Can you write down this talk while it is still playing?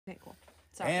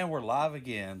Sorry. And we're live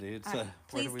again, dude. All So right.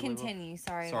 where did Please we leave off? continue.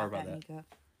 Sorry Sorry about about that, that. Nico.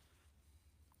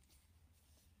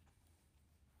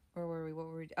 Where were we? What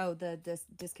were we? Oh, the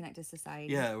disconnect to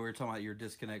society. Yeah, we were talking about your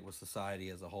disconnect with society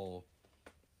as a whole.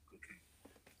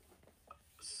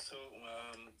 So,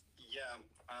 yeah,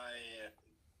 I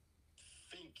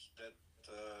think that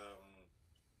the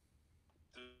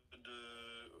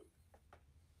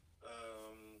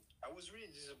I was really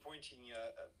disappointing.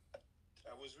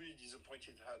 I was really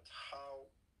disappointed at how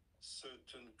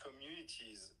certain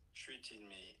communities treated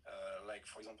me. Like,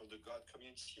 for example, the God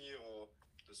community or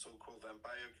the so-called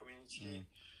vampire community.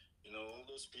 All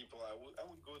those people. I would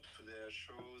go to their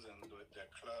shows and their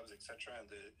clubs, etc., and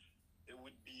they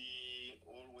would be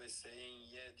always saying,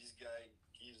 "Yeah, this guy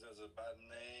gives us a bad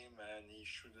name, and he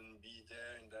shouldn't be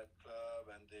there in that club,"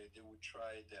 and they would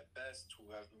try their best to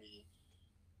have me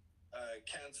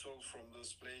canceled from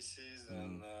those places,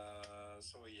 and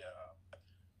so yeah,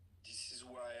 this is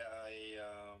why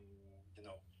um,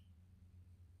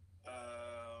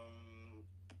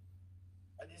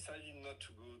 I decided not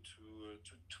to go to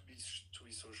be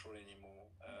social anymore,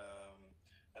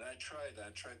 and I tried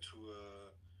to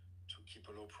keep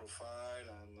a low profile,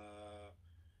 and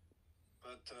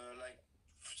but like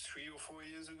 3 or 4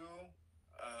 years ago,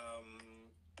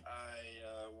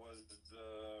 I was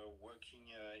working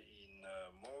in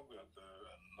Morgue,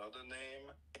 another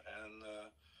name, and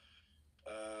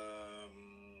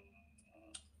um,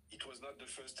 it was not the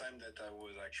first time that I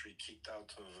was actually kicked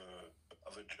out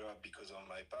of a job because of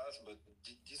my past, but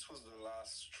this was the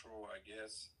last straw, I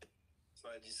guess. So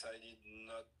I decided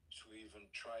not to even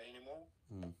try anymore.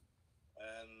 And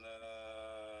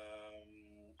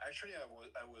actually, I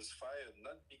was fired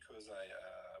not because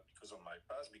of my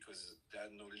past, because there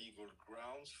are no legal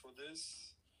grounds for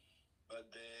this, but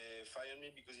they fired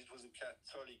me because it was a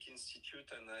Catholic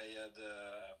institute, and I had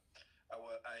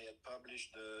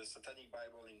published the Satanic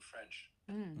Bible in French.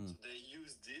 So they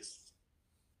used this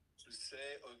to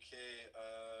say, okay,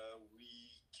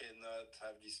 we cannot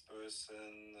have this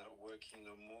person working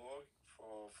no more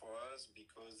for us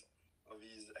because of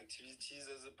his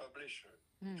activities as a publisher,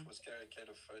 which was kind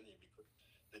of funny because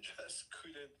they just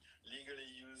couldn't legally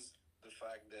use the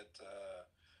fact that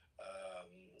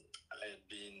I had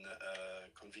been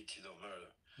convicted of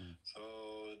murder. So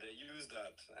they used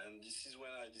that, and this is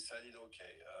when I decided,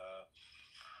 okay,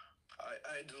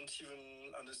 I don't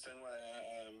even understand why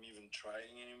I'm even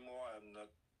trying anymore. I'm not,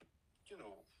 you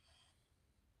know,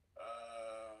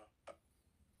 uh,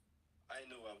 I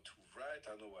know how to write,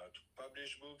 I know how to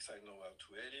publish books, I know how to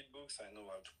edit books, I know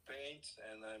how to paint,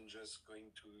 and I'm just going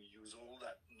to use all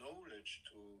that knowledge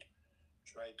to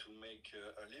try to make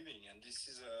a living. And this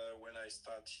is when I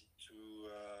started to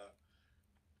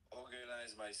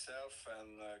organize myself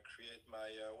and create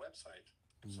my website.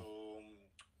 So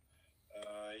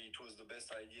it was the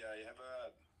best idea I ever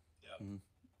had. Yeah.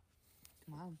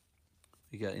 Wow.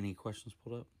 You got any questions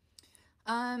pulled up?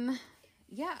 Um,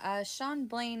 yeah. Sean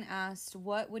Blaine asked,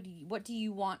 what do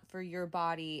you want for your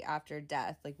body after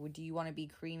death? Like, do you want to be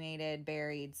cremated,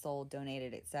 buried, sold,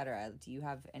 donated, etc.? Do you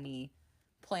have any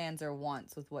plans or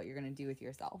wants with what you're gonna do with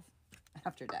yourself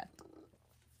after death?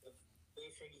 That's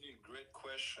definitely a great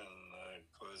question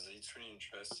because it's really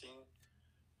interesting.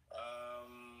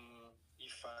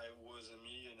 If I was a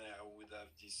millionaire, I would have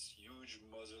this huge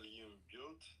mausoleum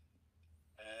built,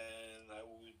 and I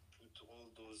would put all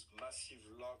those massive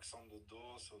locks on the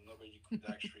door so nobody could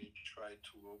actually try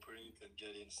to open it and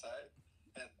get inside.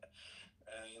 But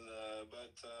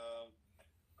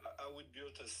I would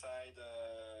build a side,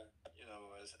 a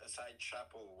side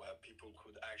chapel where people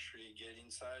could actually get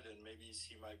inside and maybe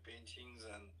see my paintings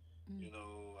and,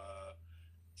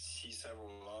 see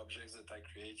several objects that I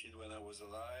created when I was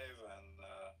alive,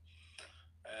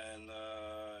 and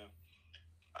I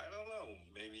don't know,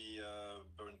 maybe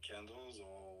burn candles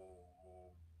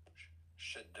or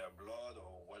shed their blood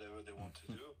or whatever they want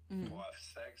to do, or have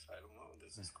sex. I don't know.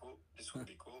 This is cool. This would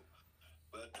be cool.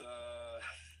 But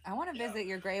I want to yeah, visit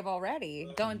your grave already.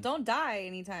 Don't die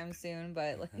anytime soon,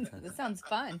 but like, this sounds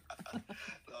fun. no,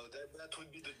 that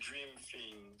would be the dream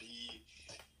thing. The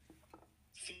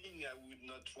thing I would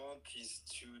not want is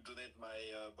to donate my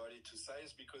body to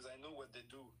science, because I know what they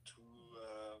do to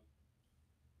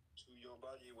your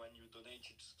body when you donate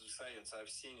it to science.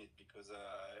 I've seen it because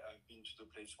I've been to the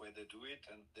place where they do it,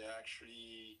 and they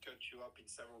actually cut you up in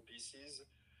several pieces.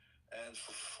 And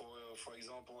for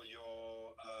example,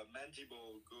 your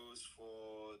mandible goes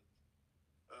for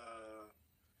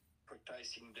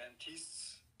practicing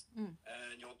dentists,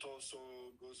 and your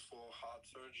torso goes for heart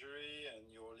surgery, and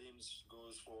your limbs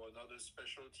goes for another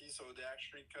specialty. So they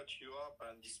actually cut you up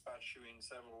and dispatch you in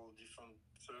several different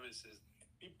services.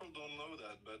 people don't know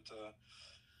that, but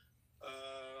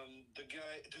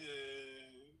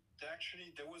actually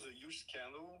there was a huge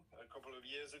scandal a couple of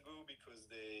years ago because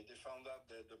they found out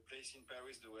that the place in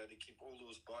Paris where they keep all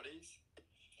those bodies,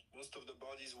 most of the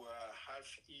bodies were half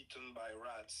eaten by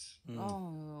rats.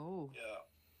 Oh. Yeah.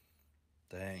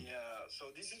 Dang. Yeah.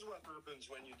 So this is what happens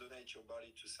when you donate your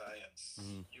body to science.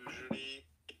 Usually,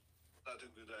 not a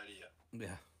good idea.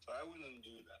 Yeah. So I wouldn't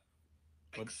do that.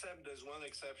 Except there's one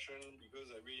exception because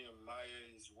I really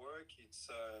admire his work. It's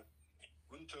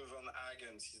Gunther von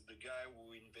Hagens. He's the guy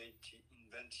who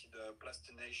invented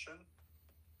plastination.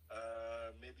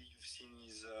 Maybe you've seen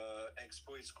his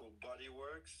expo. It's called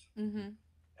Bodyworks. Mm-hmm.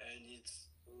 And it's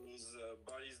those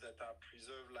bodies that are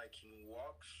preserved like in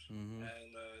wax,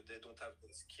 and they don't have the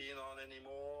skin on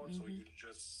anymore. So you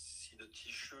just see the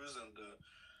tissues and the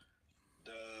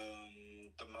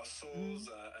muscles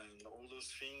and all those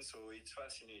things. So it's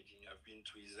fascinating. I've been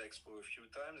to his expo a few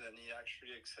times, and he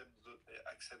actually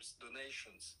accepts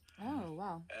donations. Oh,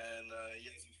 wow. And he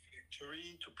has a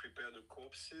factory to prepare the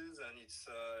corpses, and it's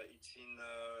in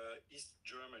East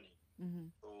Germany.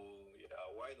 So yeah,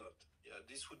 why not? Yeah,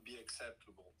 this would be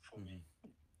acceptable for me.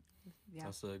 Yeah.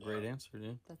 That's a great answer,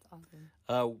 dude. That's awesome.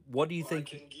 What do you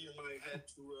think? I can give my head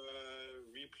to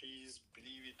Ripley's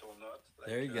Believe It or Not. Like,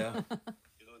 there you go.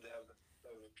 You know, they have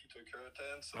Peter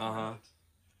Curtin, so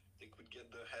they could get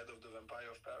the head of the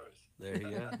Vampire of Paris. There you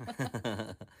go.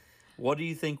 What do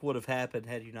you think would have happened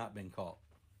had you not been caught?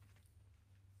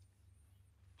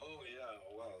 Oh yeah,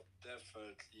 well,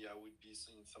 definitely I would be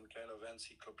in some kind of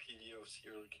encyclopedia of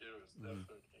serial killers,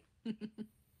 definitely.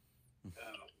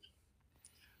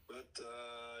 But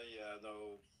yeah,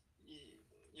 no,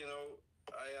 you know,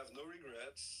 I have no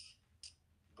regrets,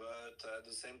 but at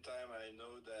the same time, I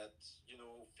know that, you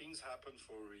know, things happen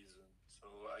for a reason. So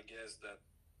I guess that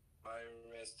my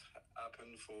arrest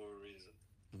happened for a reason.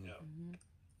 Yeah.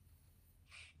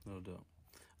 No doubt.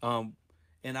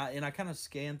 And I kind of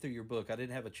scanned through your book. I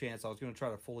didn't have a chance. I was going to try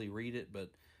to fully read it,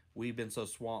 but we've been so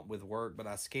swamped with work. But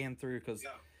I scanned through because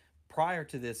prior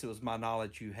to this, it was my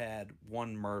knowledge you had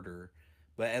one murder.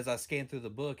 But as I scanned through the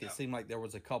book, it seemed like there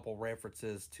was a couple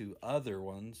references to other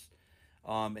ones.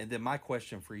 And then my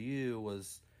question for you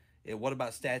was, what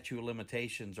about statute of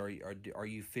limitations? Are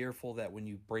you fearful that when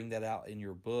you bring that out in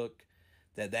your book,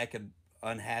 that could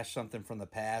unhash something from the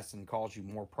past and cause you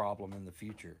more problem in the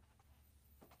future?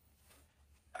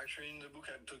 Actually, in the book,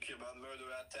 I'm talking about murder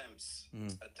attempts.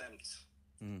 Not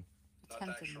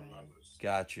actual murders.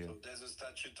 Gotcha. So there's a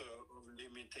statute of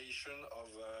limitation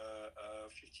of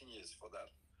 15 years for that.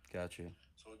 Gotcha.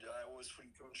 So I was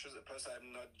fully conscious. Plus,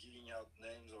 I'm not giving out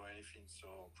names or anything.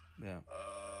 So yeah.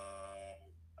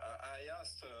 I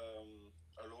asked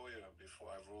a lawyer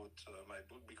before I wrote my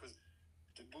book, because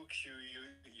the book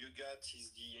you got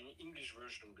is the English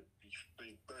version, but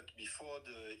before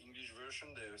the English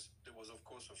version, there was of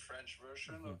course a French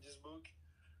version of this book.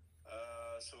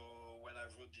 So when I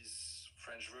wrote this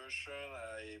French version,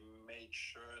 I made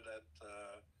sure that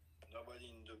nobody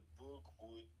in the book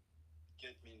would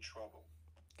get me in trouble.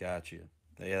 Gotcha.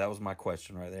 Yeah, that was my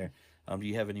question right there. Do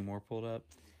you have any more pulled up?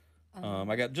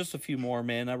 I got just a few more,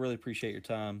 man. I really appreciate your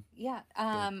time. Yeah.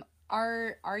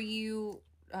 Are you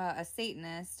a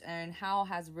Satanist, and how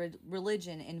has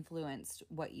religion influenced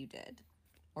what you did,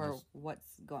 or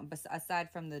what's going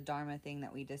aside from the Dharma thing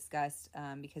that we discussed?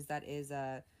 Because that is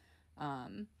a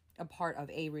part of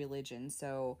a religion.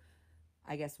 So,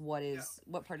 I guess what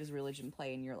part does religion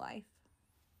play in your life?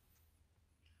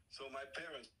 So my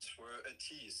parents were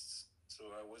atheists,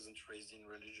 so I wasn't raised in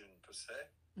religion per se.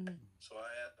 So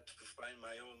I had to find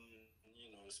my own,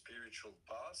 spiritual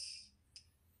path,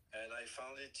 and I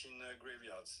found it in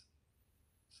graveyards.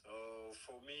 So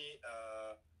for me,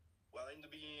 in the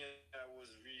beginning, I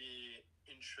was really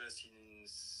interested in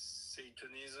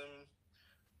Satanism,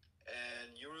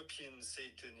 and European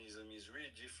Satanism is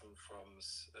really different from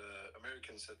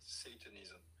American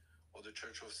Satanism, or the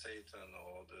Church of Satan,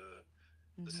 or the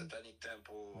Satanic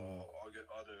Temple, or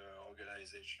other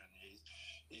organization.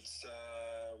 It's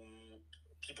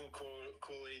people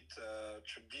call it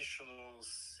traditional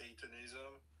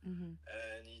Satanism,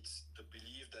 and it's the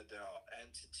belief that there are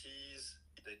entities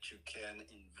that you can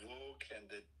invoke and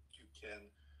that you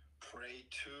can pray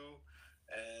to,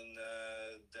 and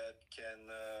that can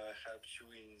help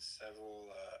you in several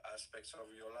aspects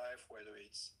of your life, whether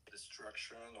it's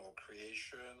destruction or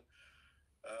creation.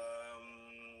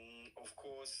 Of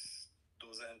course,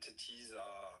 those entities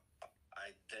are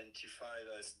identified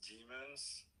as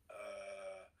demons,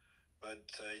 but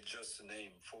it's just a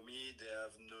name. For me, they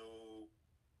have no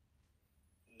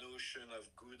notion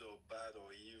of good or bad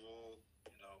or evil.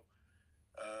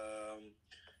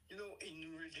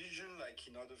 like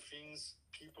in other things,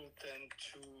 people tend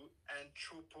to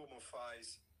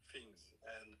anthropomorphize things.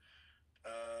 And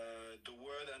the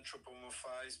word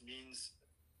anthropomorphize means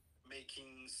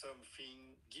making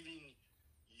something, giving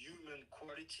human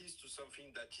qualities to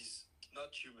something that is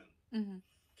not human. Mm-hmm.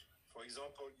 For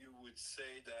example, you would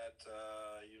say that,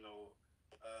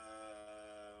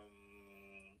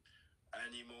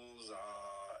 animals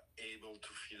are able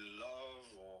to feel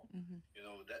love, or,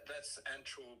 that's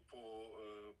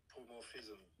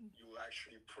anthropomorphism. You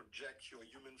actually project your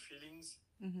human feelings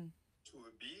to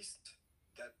a beast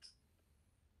that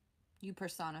You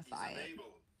personify is it.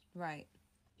 unable. Right.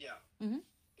 Yeah. Mm-hmm.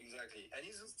 Exactly. And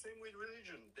it's the same with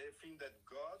religion. They think that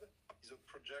God is a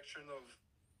projection of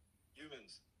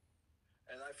humans.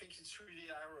 And I think it's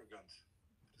really arrogant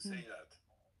to say that.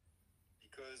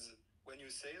 Because when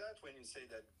you say that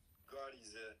God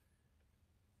is a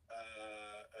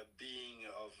being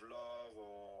of love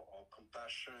or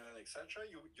compassion, etc.,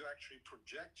 you actually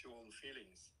project your own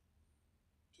feelings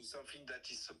to something that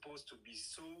is supposed to be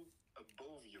so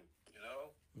above you, you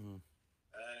know? Mm.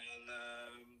 And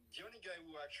the only guy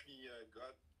who actually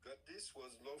got this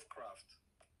was Lovecraft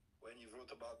when he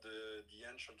wrote about the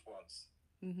ancient ones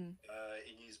in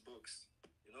his books.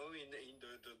 You know, in the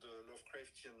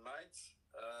Lovecraftian myths,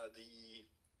 the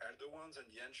elder ones and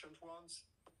the ancient ones,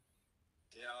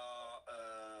 they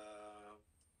are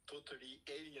totally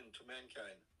alien to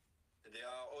mankind. They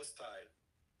are hostile.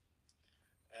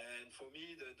 And for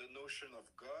me, the notion of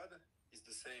God is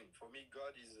the same. For me,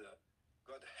 God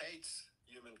hates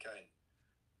humankind.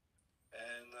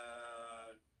 And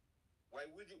why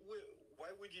would he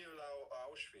allow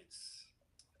Auschwitz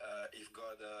if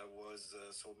God was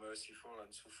so merciful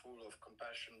and so full of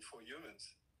compassion for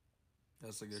humans?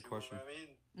 That's a good See question. what I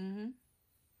mean? Mm-hmm.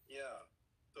 Yeah.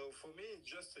 So for me, it's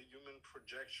just a human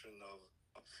projection of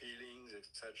feelings,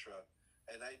 etc.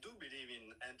 And I do believe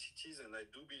in entities, and I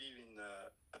do believe in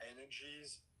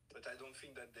energies, but I don't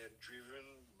think that they're driven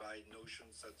by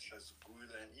notions such as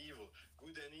good and evil.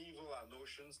 Good and evil are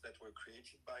notions that were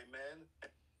created by man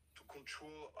to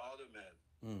control other men.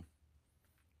 Mm.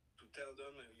 To tell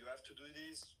them you have to do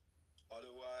this,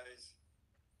 otherwise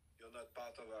you're not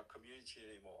part of our community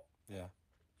anymore. Yeah.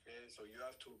 Okay, so you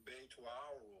have to obey to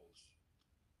our rules.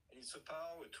 And it's a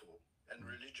power tool. And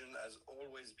religion has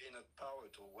always been a power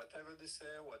tool. Whatever they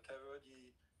say,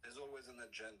 there's always an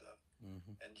agenda.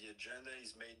 Mm-hmm. And the agenda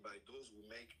is made by those who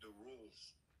make the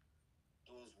rules,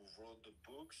 those who wrote the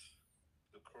books,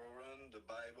 the Quran, the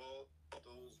Bible,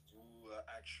 those who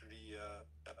actually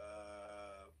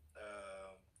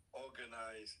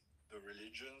organize the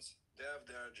religions. They have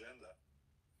their agenda,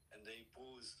 and they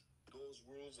impose those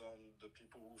rules on the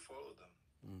people who follow them.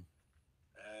 Mm.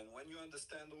 And when you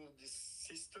understand all this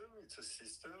system, it's a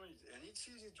system, and it's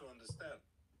easy to understand,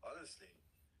 honestly.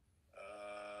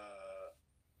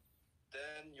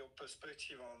 Then your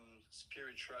perspective on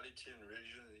spirituality and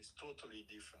religion is totally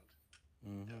different.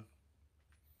 Mm-hmm. Yeah.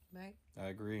 Right. I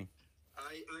agree.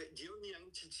 The only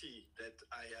entity that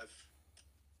I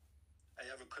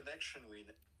have a connection with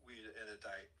and that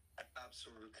I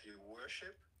absolutely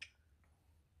worship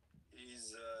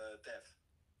is death.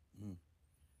 Mm.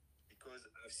 Because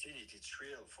I've seen it. It's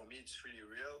real. For me, it's really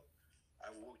real.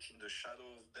 I've walked in the shadow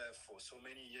of death for so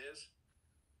many years.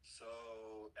 So,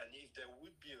 and if there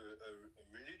would be a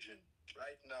religion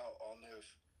right now on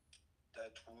earth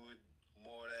that would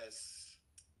more or less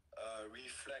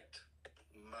reflect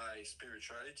my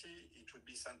spirituality, it would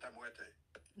be Santa Muerte.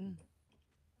 Mm.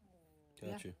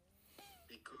 Gotcha. Yeah.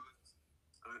 Because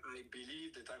I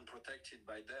believe that I'm protected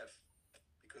by death.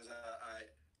 Because I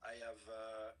have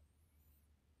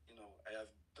I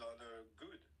have done her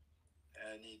good,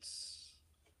 and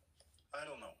I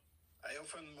don't know. I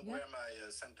often wear my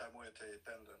Santa Muerte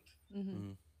pendant. Mm-hmm.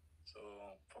 Mm-hmm. So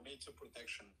for me, it's a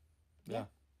protection. Yeah.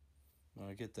 No,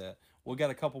 I get that. We got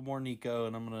a couple more, Nico,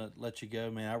 and I'm gonna let you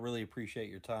go, man. I really appreciate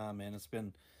your time, man. It's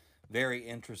been very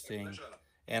interesting, Pleasure.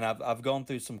 and I've gone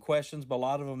through some questions, but a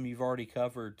lot of them you've already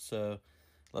covered. So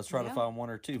let's try to Yeah. find one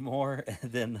or two more,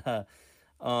 and then.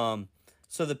 Um,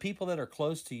 so the people that are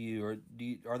close to you,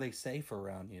 are they safe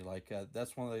around you? Like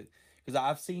that's one of the, because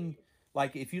I've seen,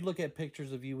 like, if you look at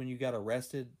pictures of you when you got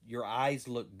arrested, your eyes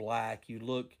look black. You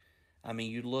look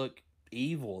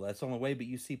evil. That's the only way. But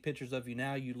you see pictures of you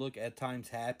now, you look at times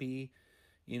happy.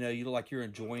 You look like you're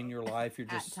enjoying your life. You're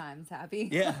At just, times happy.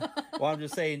 yeah. Well, I'm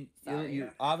just saying, Sorry.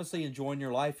 you're obviously enjoying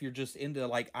your life. You're just into,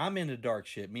 like, I'm into dark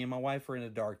shit. Me and my wife are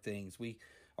into dark things. We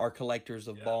are collectors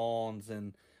of bonds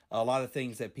and a lot of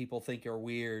things that people think are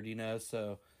weird.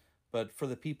 So, but for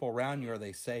the people around you, are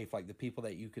they safe? Like the people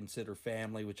that you consider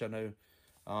family, which I know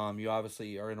you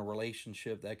obviously are in a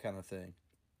relationship, that kind of thing.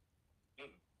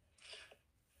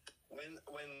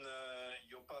 when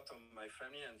you're part of my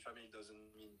family, and family doesn't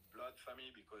mean blood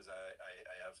family, because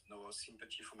I have no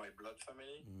sympathy for my blood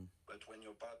family. But when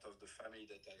you're part of the family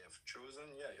that I have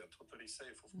chosen, yeah, you're totally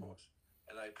safe, of course.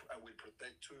 And I will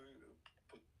protect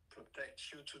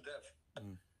you to death,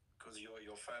 because you're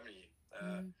your family.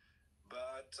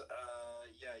 But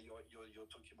yeah, you're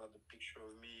talking about the picture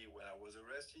of me when I was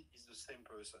arrested. Is the same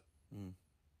person,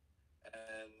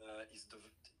 and is the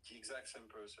exact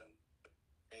same person,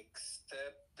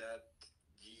 except that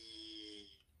the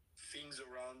things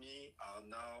around me are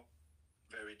now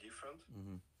very different.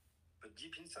 But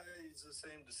deep inside, it's the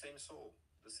same soul,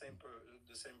 the same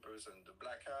person. The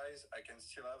black eyes, I can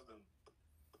still have them.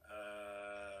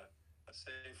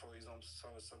 Say, for example,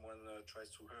 someone tries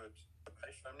to hurt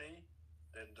my family,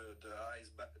 then the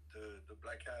eyes, the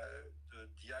black eye,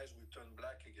 the eyes will turn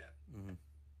black again.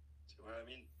 See what I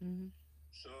mean?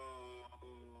 So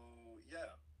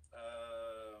yeah,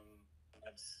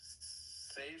 I'm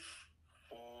safe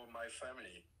for my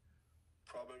family.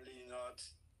 Probably not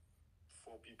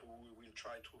for people who will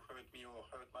try to hurt me or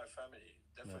hurt my family.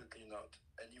 Definitely not,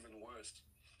 and even worse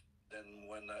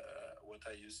than what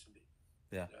I used to be.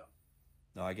 Yeah.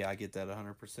 No, I get that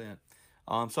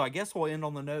 100%. So I guess we'll end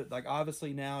on the note. Like,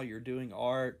 obviously now you're doing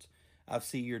art. I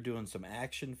see you're doing some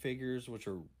action figures, which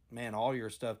are, man, all your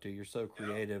stuff, dude. You're so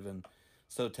creative and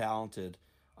so talented.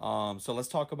 So let's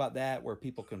talk about that, where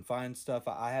people can find stuff.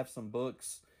 I have some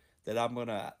books that I'm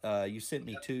gonna. You sent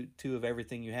me two of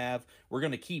everything you have. We're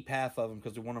gonna keep half of them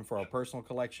because we want them for our personal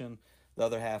collection. The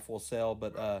other half we'll sell.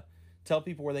 But tell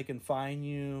people where they can find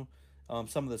you.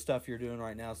 Some of the stuff you're doing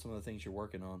right now. Some of the things you're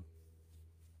working on.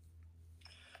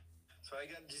 So I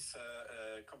got this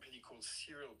company called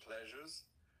Serial Pleasures,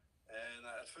 and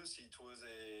at first it was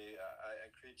I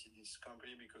created this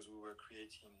company because we were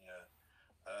creating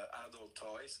adult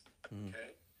toys.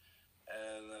 Okay,